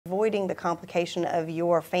Avoiding the complication of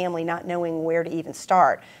your family not knowing where to even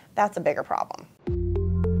start, that's a bigger problem.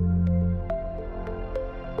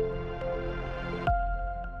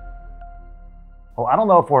 Well, I don't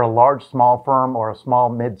know if we're a large, small firm or a small,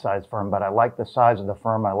 mid-sized firm, but I like the size of the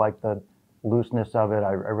firm. I like the looseness of it.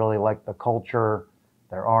 I really like the culture.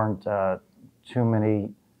 There aren't too many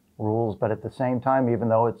rules, but at the same time, even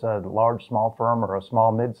though it's a large, small firm or a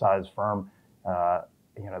small, mid-sized firm,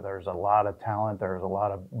 there's a lot of talent. There's a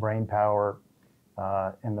lot of brain power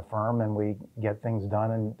in the firm, and we get things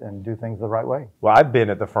done and do things the right way. Well, I've been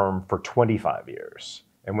at the firm for 25 years,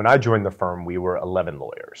 and when I joined the firm, we were 11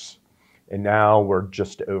 lawyers. And now we're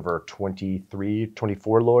just over 23,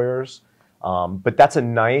 24 lawyers. But that's a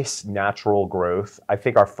nice natural growth. I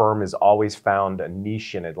think our firm has always found a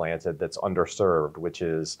niche in Atlanta that's underserved, which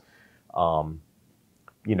is,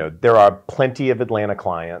 there are plenty of Atlanta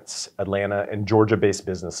clients, Atlanta and Georgia-based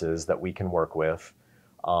businesses that we can work with.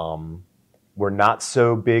 We're not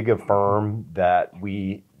so big a firm that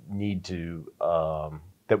we need to,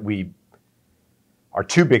 that we are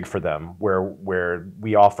too big for them, where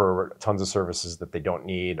we offer tons of services that they don't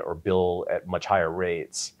need or bill at much higher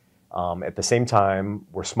rates. At the same time,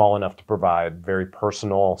 we're small enough to provide very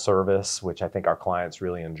personal service, which I think our clients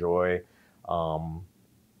really enjoy.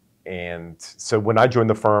 And so when I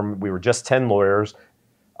joined the firm, we were just 10 lawyers.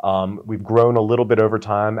 We've grown a little bit over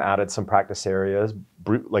time, added some practice areas.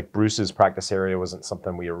 Like Bruce's practice area wasn't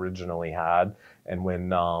something we originally had. And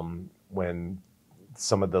when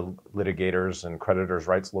some of the litigators and creditors'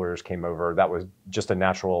 rights lawyers came over, that was just a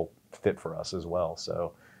natural fit for us as well.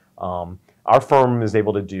 So our firm is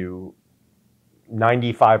able to do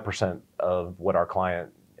 95% of what our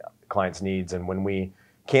clients needs. And when we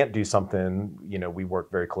can't do something, we work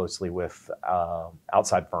very closely with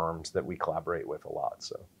outside firms that we collaborate with a lot.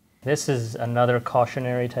 So this is another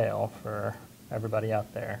cautionary tale for everybody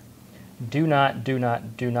out there. Do not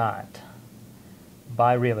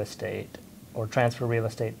buy real estate or transfer real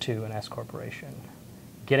estate to an S corporation.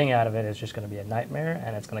 Getting out of it is just going to be a nightmare,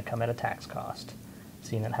 and it's going to come at a tax cost. I've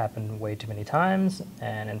seen it happen way too many times,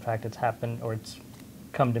 and in fact it's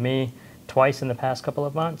come to me twice in the past couple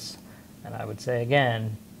of months. And I would say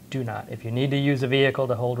again, do not. If you need to use a vehicle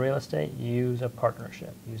to hold real estate, use a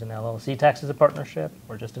partnership. Use an LLC tax as a partnership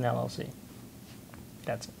or just an LLC.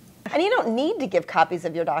 That's it. And you don't need to give copies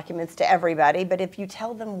of your documents to everybody, but if you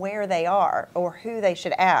tell them where they are or who they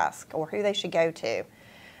should ask or who they should go to,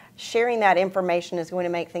 sharing that information is going to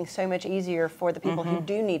make things so much easier for the people who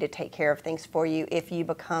do need to take care of things for you if you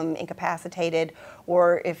become incapacitated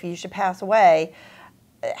or if you should pass away.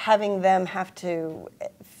 Having them have to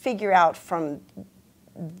figure out from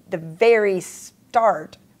the very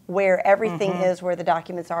start where everything is, where the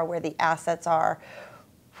documents are, where the assets are,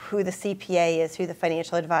 who the CPA is, who the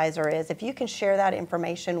financial advisor is. If you can share that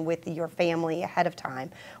information with your family ahead of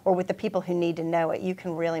time or with the people who need to know it, you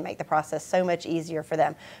can really make the process so much easier for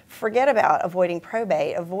them. Forget about avoiding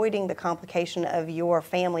probate, avoiding the complication of your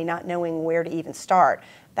family not knowing where to even start.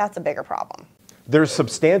 That's a bigger problem. There's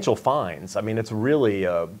substantial fines. I mean, it's really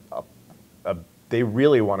they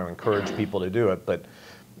really want to encourage people to do it, but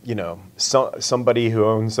somebody who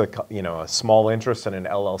owns a small interest in an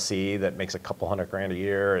LLC that makes a couple $100,000 a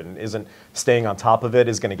year and isn't staying on top of it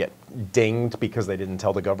is going to get dinged because they didn't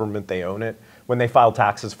tell the government they own it. When they file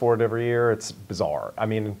taxes for it every year, it's bizarre. I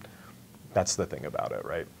mean, that's the thing about it,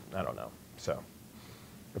 right? I don't know. So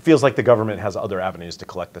it feels like the government has other avenues to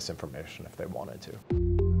collect this information if they wanted to.